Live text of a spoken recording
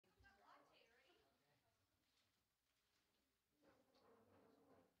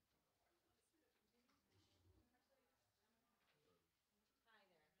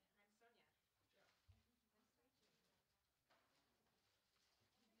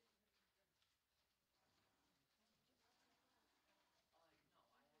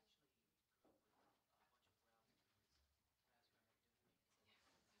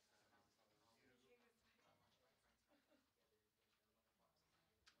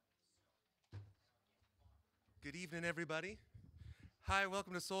Good evening, everybody. Hi,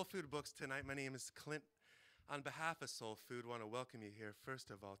 welcome to Soul Food Books tonight. My name is Clint. On behalf of Soul Food, I want to welcome you here. First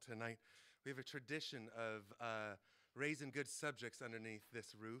of all, tonight we have a tradition of raising good subjects underneath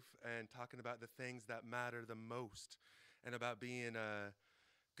this roof and talking about the things that matter the most, and about being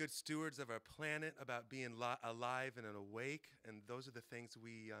good stewards of our planet, about being alive and awake. And those are the things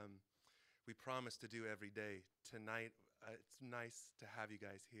we promise to do every day. Tonight, it's nice to have you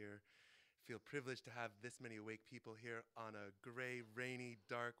guys here. Feel privileged to have this many awake people here on a gray, rainy,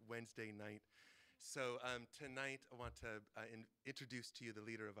 dark Wednesday night. So tonight, I want to introduce to you the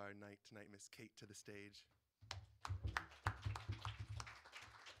leader of our night tonight, Miss Kate, to the stage. I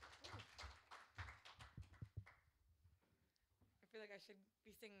feel like I should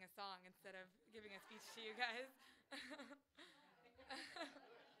be singing a song instead of giving a speech to you guys.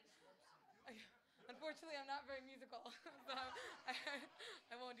 Unfortunately, I'm not very musical, so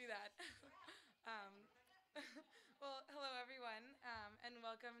I won't do that. Well, hello everyone, and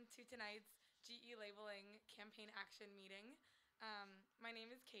welcome to tonight's GE Labeling Campaign Action Meeting. My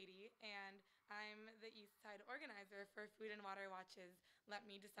name is Katie, and I'm the East Side organizer for Food and Water Watch's Let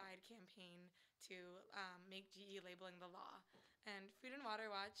Me Decide campaign to make GE labeling the law. And Food and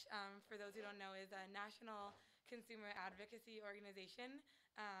Water Watch, for those who don't know, is a national consumer advocacy organization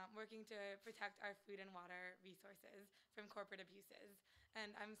working to protect our food and water resources from corporate abuses.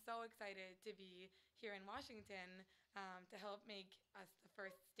 And I'm so excited to be here in Washington to help make us the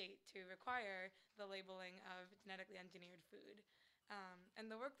first state to require the labeling of genetically engineered food. And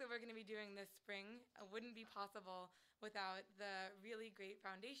the work that we're going to be doing this spring wouldn't be possible without the really great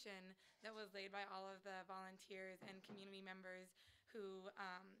foundation that was laid by all of the volunteers and community members who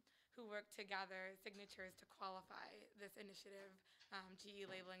worked to gather signatures to qualify this initiative, GE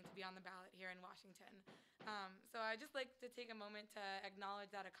labeling, to be on the ballot here in Washington. So I'd just like to take a moment to acknowledge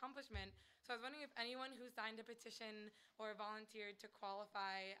that accomplishment. So I was wondering if anyone who signed a petition or volunteered to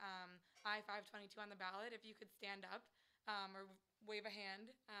qualify I-522 on the ballot, if you could stand up or wave a hand.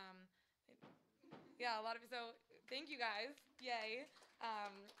 Yeah, a lot of, so thank you guys, yay.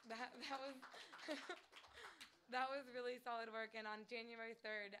 That was, that was really solid work, and on January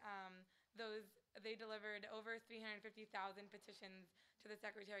 3rd, they delivered over 350,000 petitions to the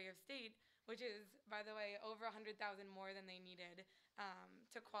Secretary of State, which is, by the way, over 100,000 more than they needed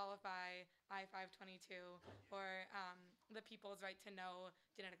to qualify I-522 or the People's Right to Know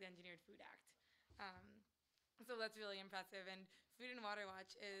Genetically Engineered Food Act. So that's really impressive, and Food and Water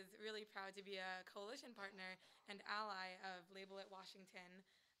Watch is really proud to be a coalition partner and ally of Label It Washington.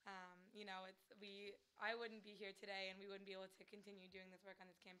 You know, I wouldn't be here today, and we wouldn't be able to continue doing this work on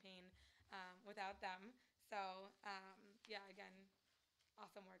this campaign without them. So yeah, again,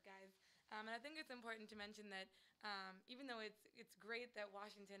 awesome work, guys. And I think it's important to mention that even though it's great that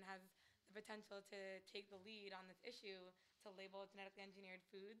Washington has the potential to take the lead on this issue to label genetically engineered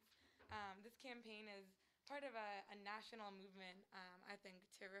foods, this campaign is part of a national movement, I think,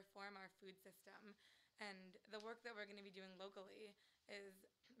 to reform our food system. And the work that we're going to be doing locally is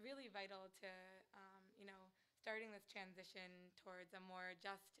really vital to, starting this transition towards a more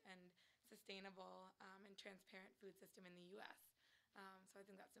just and sustainable and transparent food system in the U.S. So I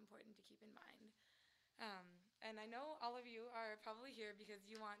think that's important to keep in mind. And I know all of you are probably here because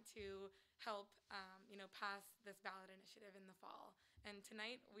you want to help, pass this ballot initiative in the fall. And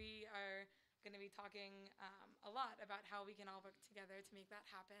tonight we are going to be talking a lot about how we can all work together to make that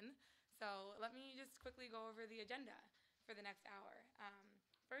happen. So let me just quickly go over the agenda for the next hour.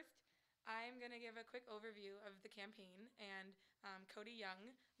 First, I'm going to give a quick overview of the campaign, and Cody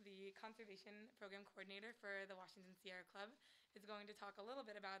Young, the Conservation Program Coordinator for the Washington Sierra Club, is going to talk a little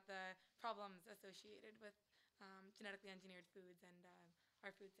bit about the problems associated with genetically engineered foods and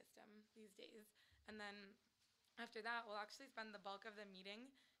our food system these days. And then after that, we'll actually spend the bulk of the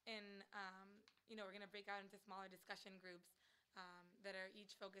meeting in, we're going to break out into smaller discussion groups that are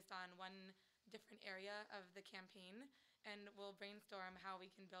each focused on one different area of the campaign, and we'll brainstorm how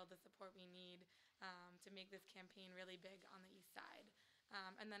we can build the support we need to make this campaign really big on the east side.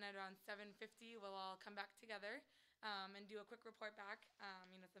 And then at around 7:50, we'll all come back together and do a quick report back,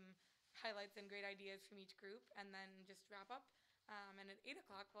 some highlights and great ideas from each group, and then just wrap up. And at 8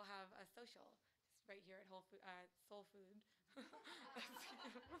 o'clock, we'll have a social right here at Soul Food.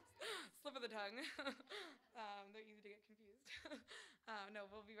 Slip of the tongue. They're easy to get confused. No,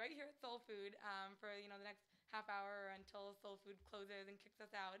 we'll be right here at Soul Food for the next half hour until Soul Food closes and kicks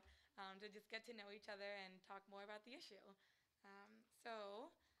us out to just get to know each other and talk more about the issue. So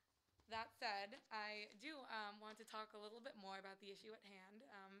that said, I do want to talk a little bit more about the issue at hand,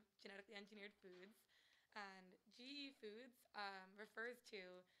 genetically engineered foods. And GE Foods refers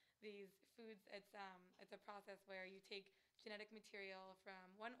to these foods, it's a process where you take genetic material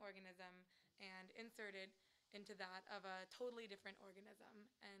from one organism and insert it into that of a totally different organism.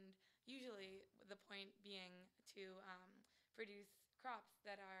 And usually, the point being to produce crops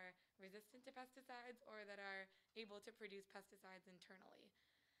that are resistant to pesticides or that are able to produce pesticides internally.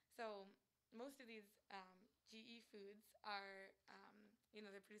 So most of these GE foods are,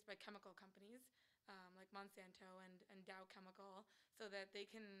 they're produced by chemical companies like Monsanto and Dow Chemical, so that they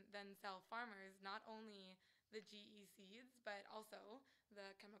can then sell farmers not only the GE seeds, but also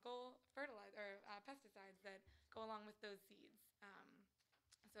the chemical fertilizer or pesticides that go along with those seeds.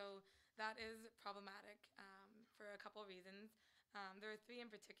 So that is problematic for a couple reasons. There are three in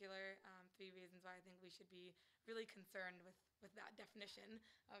particular, three reasons why I think we should be really concerned with that definition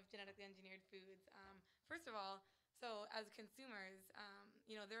of genetically engineered foods. First of all, so as consumers,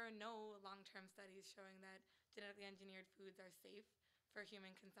 there are no long-term studies showing that genetically engineered foods are safe for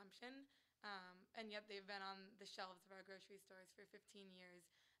human consumption, and yet they've been on the shelves of our grocery stores for 15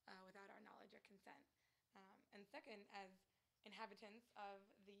 years without our knowledge or consent. And second, as inhabitants of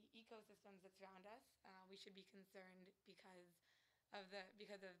the ecosystems that surround us, we should be concerned because of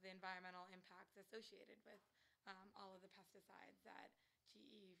the environmental impacts associated with all of the pesticides that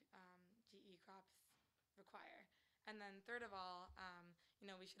GE crops require. And then third of all,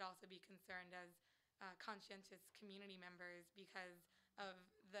 we should also be concerned as conscientious community members because of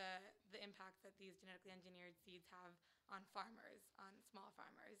the impacts that these genetically engineered seeds have on farmers, on small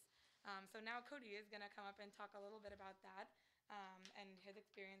farmers. So now Cody is going to come up and talk a little bit about that and his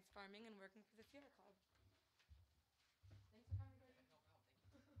experience farming and working for the Sierra Club. Thanks for coming, Cody. No problem,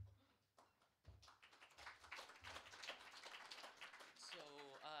 thank you. So,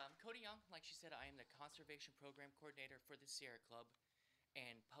 Cody Young, like she said, I am the Conservation Program Coordinator for the Sierra Club,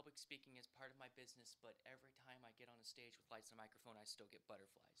 and public speaking is part of my business, but every time I get on a stage with lights and a microphone, I still get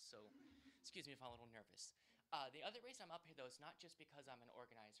butterflies, so excuse me if I'm a little nervous. The other reason I'm up here, though, is not just because I'm an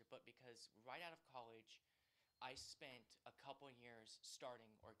organizer, but because right out of college, I spent a couple years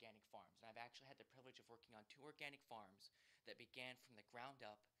starting organic farms, and I've actually had the privilege of working on 2 organic farms that began from the ground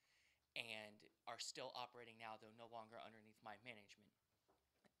up and are still operating now, though no longer underneath my management.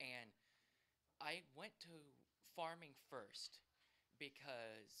 And I went to farming first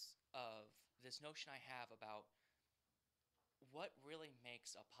because of this notion I have about what really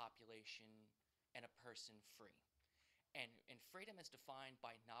makes a population and a person free. And freedom is defined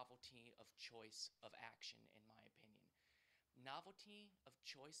by novelty of choice of action, in my opinion. Novelty of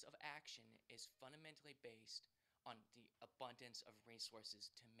choice of action is fundamentally based on the abundance of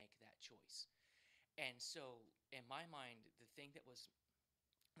resources to make that choice. And so, in my mind, the thing that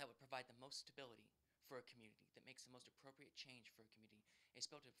would provide the most stability for a community, that makes the most appropriate change for a community, is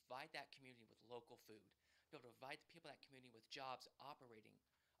to be able to provide that community with local food, be able to provide the people in that community with jobs operating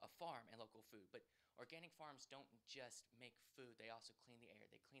a farm and local food. But organic farms don't just make food, they also clean the air,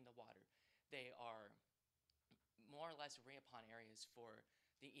 they clean the water. They are more or less upon areas for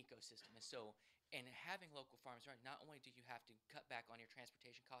the ecosystem. And so, in having local farms, not only do you have to cut back on your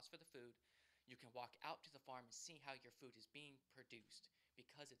transportation costs for the food, you can walk out to the farm and see how your food is being produced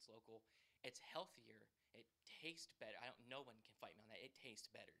because it's local. It's healthier. It tastes better. No one can fight me on that. It tastes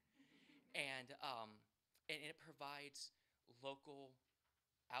better. And it provides local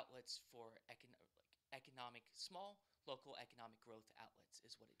outlets for small local economic growth outlets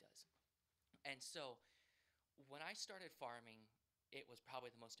is what it does. And so when I started farming, it was probably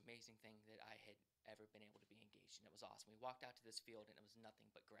the most amazing thing that I had ever been able to be engaged in. It was awesome. We walked out to this field and it was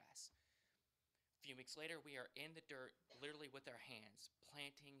nothing but grass. A few weeks later, we are in the dirt, literally with our hands,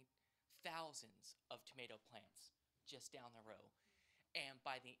 planting thousands of tomato plants just down the row. And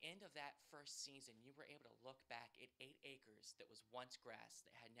by the end of that first season, you were able to look back at 8 acres that was once grass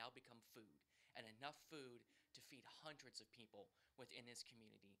that had now become food, and enough food to feed hundreds of people within this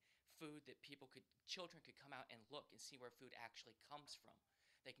community. Food that children could come out and look and see where food actually comes from.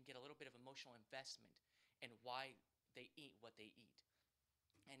 They can get a little bit of emotional investment in why they eat what they eat.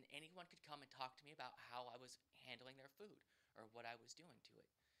 And anyone could come and talk to me about how I was handling their food or what I was doing to it.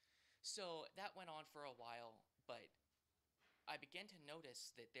 So that went on for a while, but I began to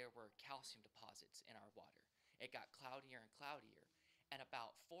notice that there were calcium deposits in our water. It got cloudier and cloudier. And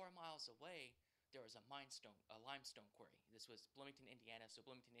about 4 miles away, there was a limestone quarry. This was Bloomington, Indiana. So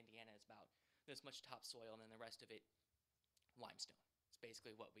Bloomington, Indiana is about this much topsoil, and then the rest of it, limestone. It's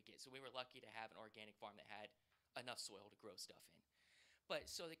basically what we get. So we were lucky to have an organic farm that had enough soil to grow stuff in. But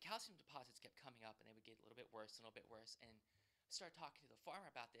so the calcium deposits kept coming up, and they would get a little bit worse, and I started talking to the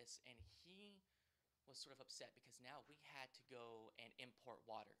farmer about this, and he was sort of upset because now we had to go and import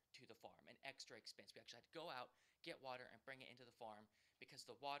water to the farm, an extra expense. We actually had to go out, get water, and bring it into the farm because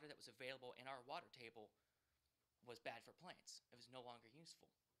the water that was available in our water table was bad for plants. It was no longer useful.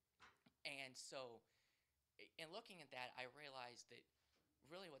 And so, in looking at that, I realized that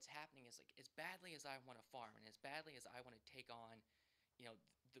really what's happening is, like, as badly as I want to farm and as badly as I want to take on,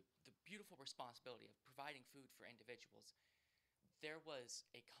 the beautiful responsibility of providing food for individuals, there was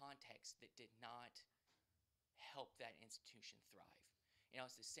a context that did not help that institution thrive.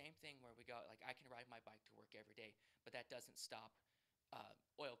 It's the same thing where we go, like, I can ride my bike to work every day, but that doesn't stop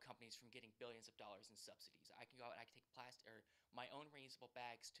oil companies from getting billions of dollars in subsidies. I can go out and I can take plastic or my own reusable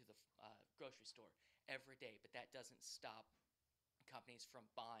bags to the grocery store every day, but that doesn't stop companies from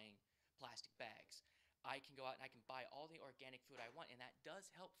buying plastic bags. I can go out and I can buy all the organic food I want, and that does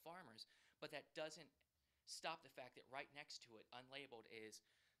help farmers, but that doesn't stop the fact that right next to it, unlabeled, is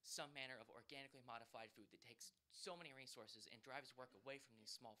some manner of organically modified food that takes so many resources and drives work away from these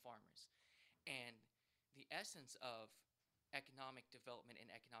small farmers. And the essence of economic development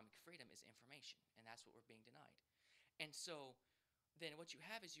and economic freedom is information, and that's what we're being denied. And so then what you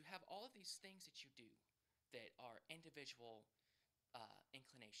have is you have all of these things that you do that are individual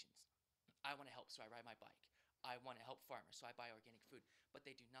inclinations. I want to help, so I ride my bike. I want to help farmers, so I buy organic food. But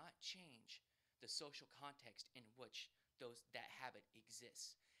they do not change the social context in which that habit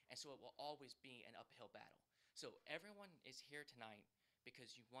exists. And so it will always be an uphill battle. So everyone is here tonight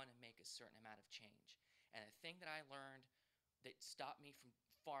because you want to make a certain amount of change. And the thing that I learned that stopped me from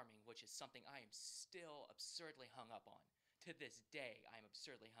farming, which is something I am still absurdly hung up on. To this day, I am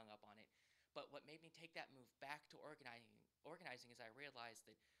absurdly hung up on it. But what made me take that move back to organizing is I realized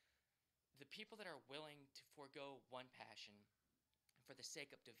that the people that are willing to forego one passion for the sake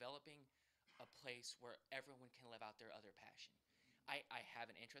of developing a place where everyone can live out their other passion. I have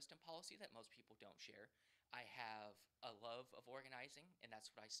an interest in policy that most people don't share. I have a love of organizing, and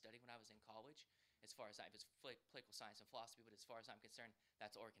that's what I studied when I was in college. As far as I was political science and philosophy, but as far as I'm concerned,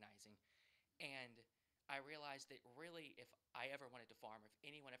 that's organizing. And I realized that really, if I ever wanted to farm, or if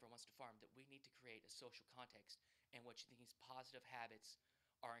anyone ever wants to farm, that we need to create a social context in which these positive habits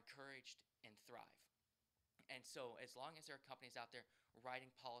are encouraged and thrive. And so as long as there are companies out there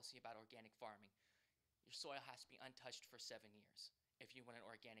writing policy about organic farming, your soil has to be untouched for 7 years if you want an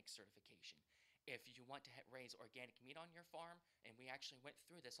organic certification. If you want to raise organic meat on your farm, and we actually went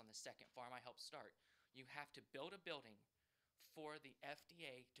through this on the second farm I helped start, you have to build a building for the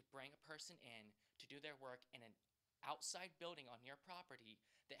FDA to bring a person in to do their work in an outside building on your property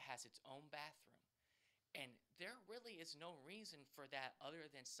that has its own bathroom. And there really is no reason for that other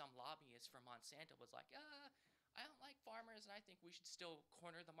than some lobbyist from Monsanto was like, I don't like farmers and I think we should still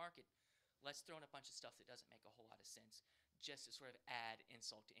corner the market. Let's throw in a bunch of stuff that doesn't make a whole lot of sense just to sort of add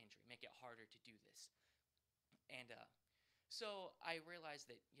insult to injury, make it harder to do this. And so I realized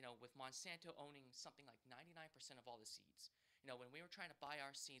that, with Monsanto owning something like 99% of all the seeds, when we were trying to buy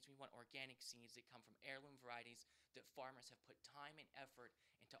our seeds, we want organic seeds that come from heirloom varieties that farmers have put time and effort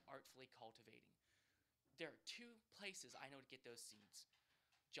into artfully cultivating. There are two places I know to get those seeds: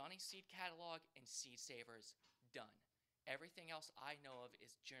 Johnny's Seed Catalog and Seed Savers. Done. Everything else I know of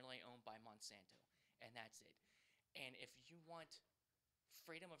is generally owned by Monsanto, and that's it. And if you want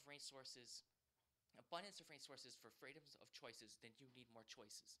freedom of resources, abundance of resources for freedoms of choices, then you need more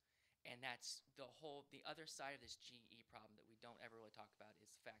choices. And that's the other side of this GE problem that we don't ever really talk about,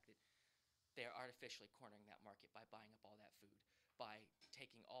 is the fact that they're artificially cornering that market by buying up all that food, by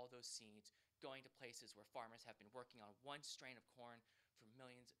taking all those seeds, going to places where farmers have been working on one strain of corn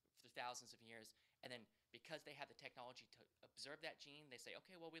for thousands of years, and then because they have the technology to observe that gene, they say,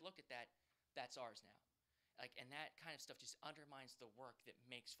 okay, well, we looked at that, that's ours now. And that kind of stuff just undermines the work that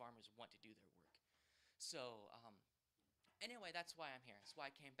makes farmers want to do their work. So anyway, that's why I'm here. That's why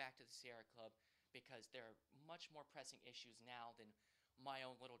I came back to the Sierra Club, because there are much more pressing issues now than my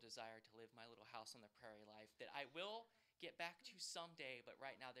own little desire to live my little house on the prairie life that I will get back to someday, but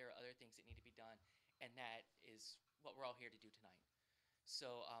right now there are other things that need to be done, and that is what we're all here to do tonight.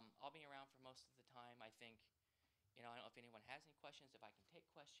 So I'll be around for most of the time. I think, I don't know if anyone has any questions, if I can take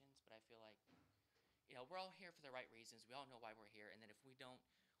questions, but I feel like, we're all here for the right reasons. We all know why we're here, and that if we don't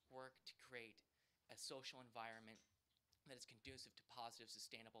work to create a social environment that is conducive to positive,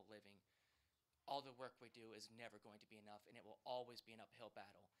 sustainable living, all the work we do is never going to be enough, and it will always be an uphill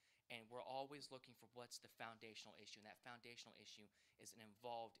battle. And we're always looking for what's the foundational issue, and that foundational issue is an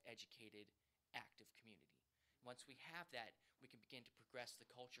involved, educated, active community. Once we have that, we can begin to progress the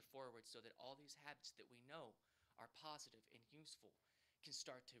culture forward so that all these habits that we know are positive and useful can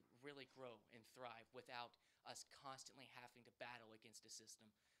start to really grow and thrive without us constantly having to battle against a system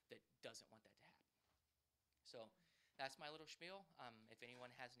that doesn't want that to happen. So that's my little spiel. If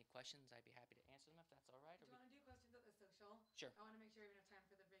anyone has any questions, I'd be happy to answer them if that's all right. Do you want to do questions at the social official. Sure. I want to make sure we have enough time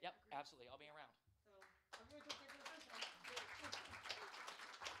for the breakout Yep, groups. absolutely. I'll be around. So everyone take their official.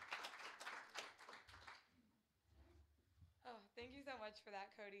 Oh, thank you so much for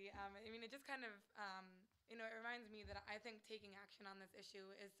that, Cody. I mean, it just kind of, it reminds me that I think taking action on this issue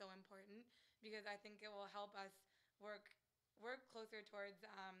is so important because I think it will help us work closer towards,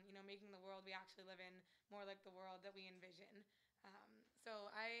 making the world we actually live in more like the world that we envision.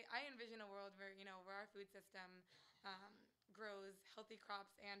 So I envision a world where, where our food system grows healthy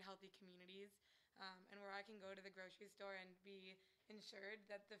crops and healthy communities, and where I can go to the grocery store and be ensured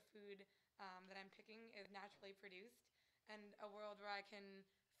that the food that I'm picking is naturally produced, and a world where I can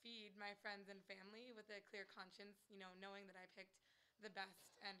feed my friends and family with a clear conscience, knowing that I picked the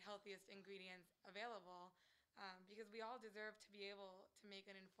best and healthiest ingredients available, because we all deserve to be able to make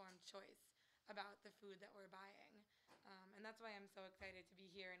an informed choice about the food that we're buying. And that's why I'm so excited to be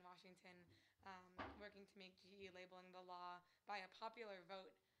here in Washington, working to make GE labeling the law by a popular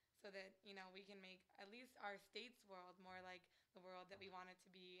vote so that, we can make at least our state's world more like the world that we want it to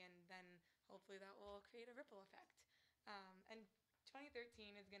be, and then hopefully that will create a ripple effect. And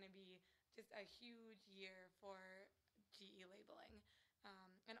 2013 is going to be just a huge year for GE labeling.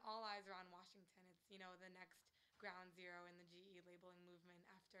 And all eyes are on Washington. It's, the next ground zero in the GE labeling movement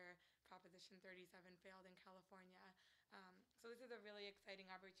after Proposition 37 failed in California. So this is a really exciting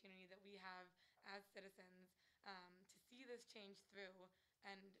opportunity that we have as citizens to see this change through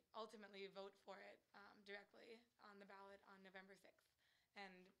and ultimately vote for it directly on the ballot on November 6th.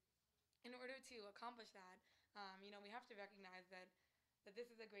 And in order to accomplish that, we have to recognize that this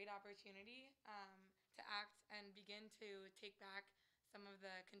is a great opportunity to act and begin to take back some of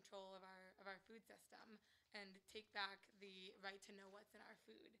the control of our food system and take back the right to know what's in our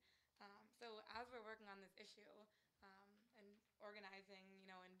food. So as we're working on this issue and organizing,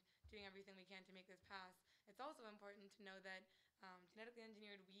 and doing everything we can to make this pass, it's also important to know that genetically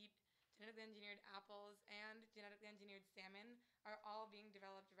engineered wheat, genetically engineered apples, and genetically engineered salmon are all being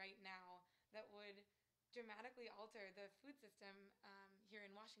developed right now that would dramatically alter the food system here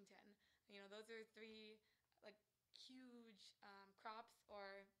in Washington. Those are three like huge crops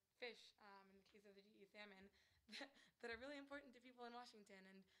or fish, in the case of the GE salmon, that are really important to people in Washington,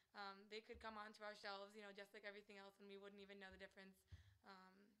 and they could come onto our shelves, just like everything else, and we wouldn't even know the difference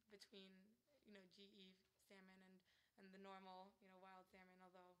between, GE salmon and the normal, wild salmon.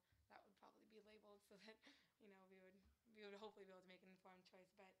 Although that would probably be labeled so that, we would hopefully be able to make an informed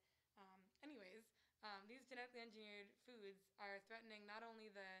choice. But anyways, these genetically engineered foods are threatening not only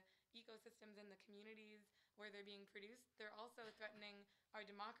the ecosystems and the communities where they're being produced, they're also threatening our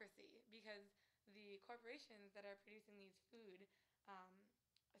democracy because the corporations that are producing these food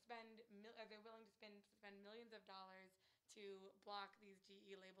they're willing to spend millions of dollars to block these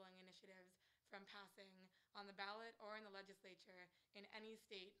GE labeling initiatives from passing on the ballot or in the legislature in any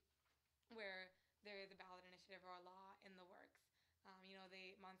state where there is a ballot initiative or a law in the works.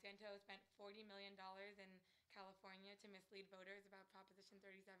 Monsanto spent $40 million in California to mislead voters about Proposition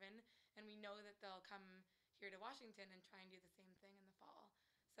 37, and we know that they'll come here to Washington and try and do the same thing in the fall.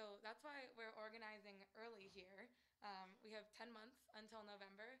 So that's why we're organizing early here. We have 10 months until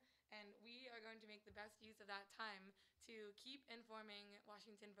November, and we are going to make the best use of that time to keep informing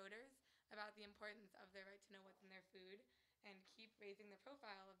Washington voters about the importance of their right to know what's in their food and keep raising the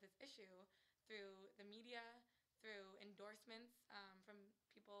profile of this issue through the media, through endorsements from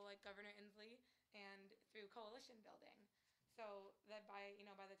people like Governor Inslee, and through coalition building, so that by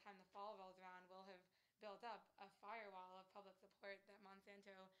the time the fall rolls around, we'll have built up a firewall of public support that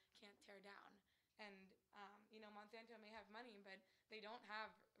Monsanto can't tear down. And Monsanto may have money, but they don't have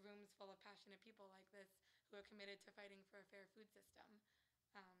rooms full of passionate people like this who are committed to fighting for a fair food system.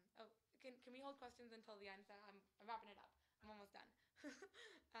 Can we hold questions until the end? So I'm wrapping it up. I'm almost done.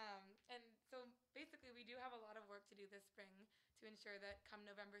 And so basically, we do have a lot of work to do this spring to ensure that come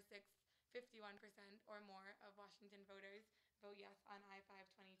November 6th, 51% or more of Washington voters vote yes on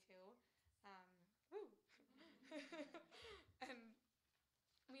I-522. Woo! And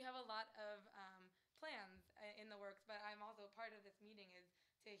we have a lot of plans in the works, but I'm also part of this meeting is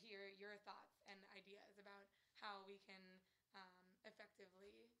to hear your thoughts and ideas about how we can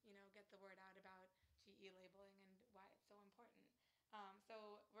effectively, get the word out about GE labeling and why it's so important.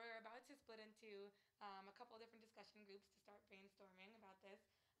 So we're about to split into a couple of different discussion groups to start brainstorming about this.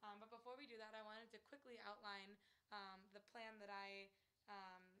 But before we do that, I wanted to quickly outline the plan that I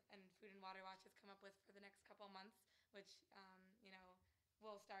and Food and Water Watch has come up with for the next couple of months, which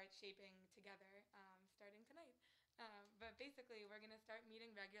we'll start shaping together starting tonight. But basically, we're going to start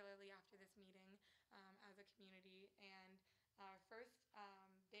meeting regularly after this meeting as a community, and our first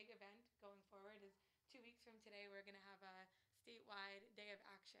big event going forward is 2 weeks from today, we're going to have a statewide day of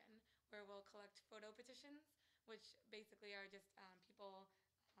action where we'll collect photo petitions, which basically are just people.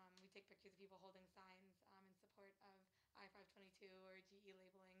 We take pictures of people holding signs in support of I-522 or GE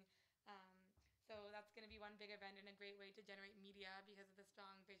labeling. So that's going to be one big event and a great way to generate media because of the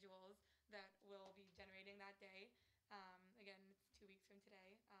strong visuals that we'll be generating that day. Again, it's 2 weeks from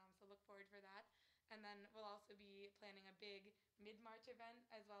today, so look forward for that. And then we'll also be planning a big mid-March event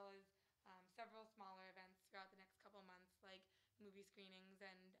as well as several smaller events throughout the next couple months, like movie screenings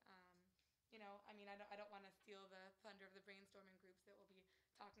and I don't want to steal the thunder of the brainstorming groups that will be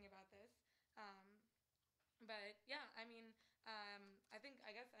talking about this. But yeah, I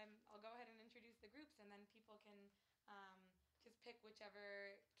guess I'll go ahead and introduce the groups, and then people can just pick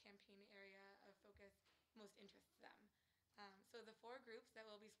whichever campaign area of focus most interests them. So the 4 groups that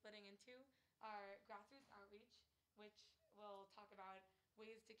we'll be splitting into are grassroots outreach, which will talk about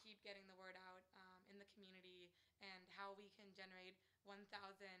ways to keep getting the word out in the community and how we can generate 1,000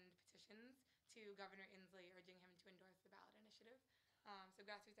 petitions to Governor Inslee urging him to endorse the ballot initiative. So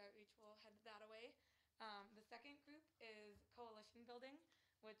grassroots outreach will head that away. The second group is coalition building,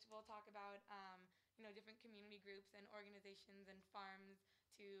 which we'll talk about different community groups and organizations and farms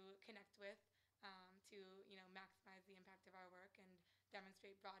to connect with to maximize the impact of our work and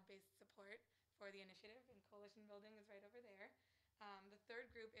demonstrate broad-based support for the initiative. And coalition building is right over there. The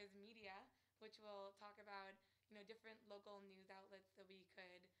third group is media, which will talk about different local news outlets that we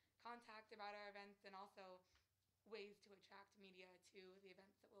could contact about our events and also ways to attract media to the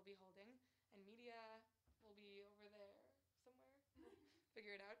events that we'll be holding. And media will be over there somewhere.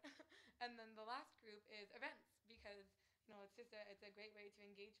 Figure it out. And then the last group is events, because it's a great way to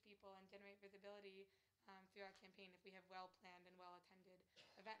engage people and generate visibility through our campaign if we have well-planned and well-attended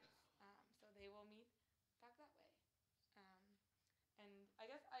events. So they will meet back that way. And I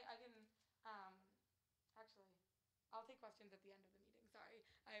guess I can actually, I'll take questions at the end of the meeting. Sorry,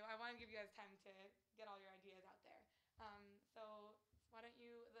 I want to give you guys time to get all your ideas out there. So why don't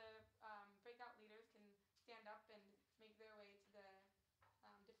the breakout leaders can stand up and make their way